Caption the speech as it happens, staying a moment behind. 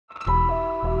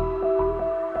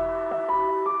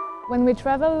When we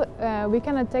travel, we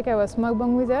cannot take our smoke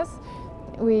bomb with us.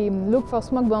 We look for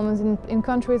smoke bombs in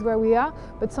countries where we are,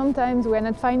 but sometimes we are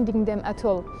not finding them at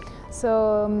all.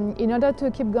 So in order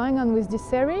to keep going on with this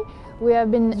series, we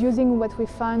have been using what we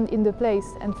find in the place,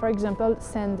 and for example,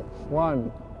 sand.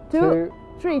 1, 2,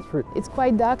 3. It's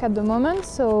quite dark at the moment,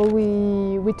 so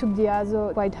we took the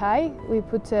ISO quite high. We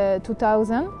put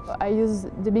 2000. I use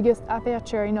the biggest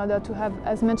aperture in order to have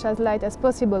as much as light as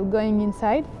possible going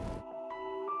inside.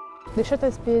 The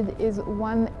shutter speed is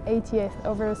 1/80th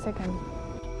over a second.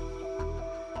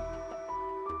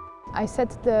 I set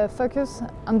the focus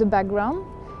on the background,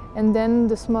 and then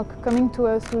the smoke coming to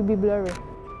us will be blurry.